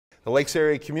The Lakes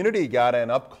area community got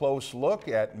an up-close look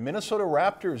at Minnesota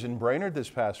Raptors in Brainerd this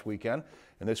past weekend.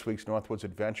 In this week's Northwoods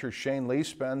adventure, Shane Lee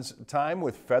spends time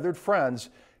with feathered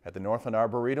friends at the Northland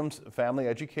Arboretum's Family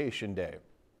Education Day.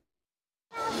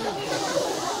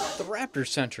 The Raptors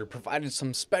Center provided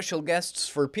some special guests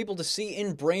for people to see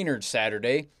in Brainerd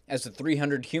Saturday. As the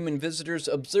 300 human visitors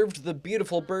observed the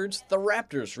beautiful birds, the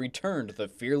Raptors returned the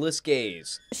fearless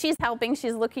gaze. She's helping,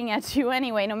 she's looking at you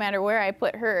anyway, no matter where I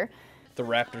put her. The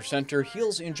Raptor Center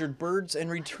heals injured birds and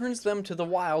returns them to the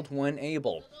wild when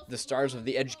able. The stars of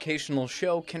the educational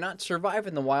show cannot survive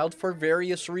in the wild for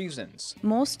various reasons.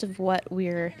 Most of what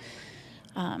we're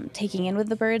taking in with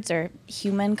the birds are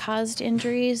human-caused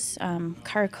injuries,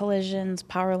 car collisions,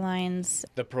 power lines.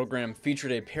 The program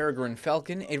featured a peregrine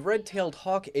falcon, a red-tailed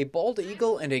hawk, a bald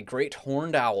eagle, and a great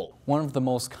horned owl. One of the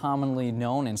most commonly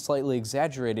known and slightly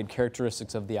exaggerated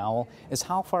characteristics of the owl is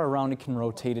how far around it can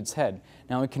rotate its head.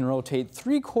 Now, it can rotate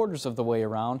 3/4 of the way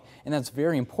around, and that's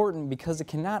very important because it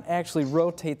cannot actually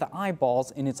rotate the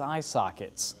eyeballs in its eye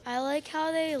sockets. I like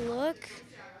how they look.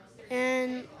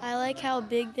 And I like how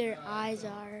big their eyes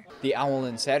are. The owl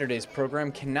in Saturday's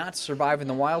program cannot survive in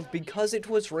the wild because it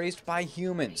was raised by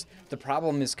humans. The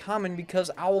problem is common because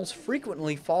owls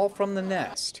frequently fall from the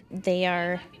nest. They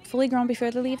are fully grown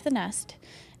before they leave the nest,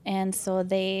 and so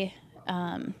they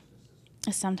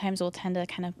sometimes will tend to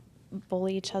kind of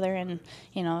bully each other and,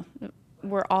 you know,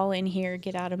 we're all in here,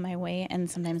 get out of my way, and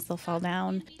sometimes they'll fall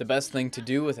down. The best thing to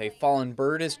do with a fallen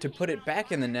bird is to put it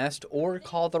back in the nest or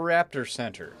call the Raptor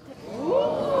Center.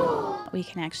 We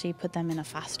can actually put them in a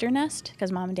foster nest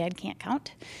because mom and dad can't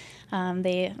count.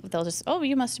 They'll just, oh,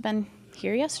 you must have been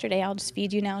here yesterday, I'll just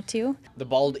feed you now too. The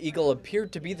bald eagle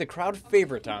appeared to be the crowd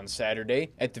favorite on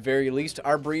Saturday. At the very least,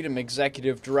 Arboretum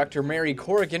Executive Director Mary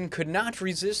Corrigan could not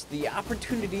resist the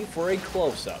opportunity for a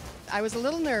close-up. I was a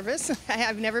little nervous.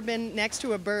 I've never been next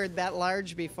to a bird that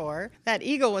large before. That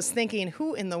eagle was thinking,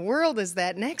 who in the world is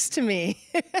that next to me?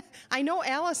 I know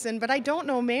Allison, but I don't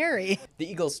know Mary.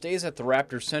 The eagle stays at the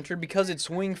Raptor Center because its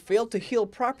wing failed to heal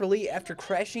properly after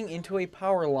crashing into a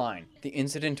power line. The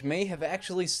incident may have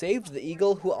actually saved the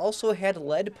eagle, who also had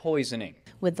lead poisoning.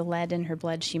 With the lead in her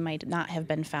blood, she might not have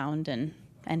been found and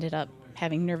ended up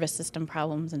having nervous system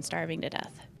problems and starving to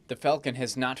death. The falcon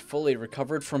has not fully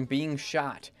recovered from being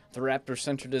shot. The Raptor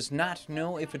Center does not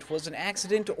know if it was an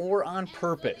accident or on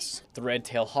purpose. The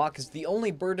red-tailed hawk is the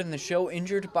only bird in the show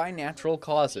injured by natural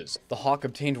causes. The hawk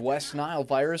obtained West Nile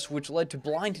virus, which led to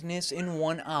blindness in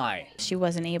one eye. She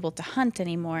wasn't able to hunt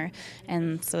anymore,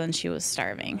 and so then she was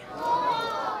starving.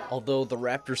 Although the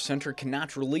Raptor Center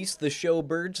cannot release the show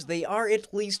birds, they are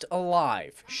at least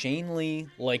alive. Shane Lee,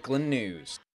 Lakeland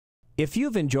News. If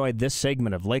you've enjoyed this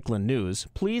segment of Lakeland News,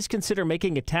 please consider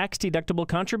making a tax-deductible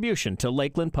contribution to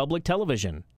Lakeland Public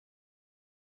Television.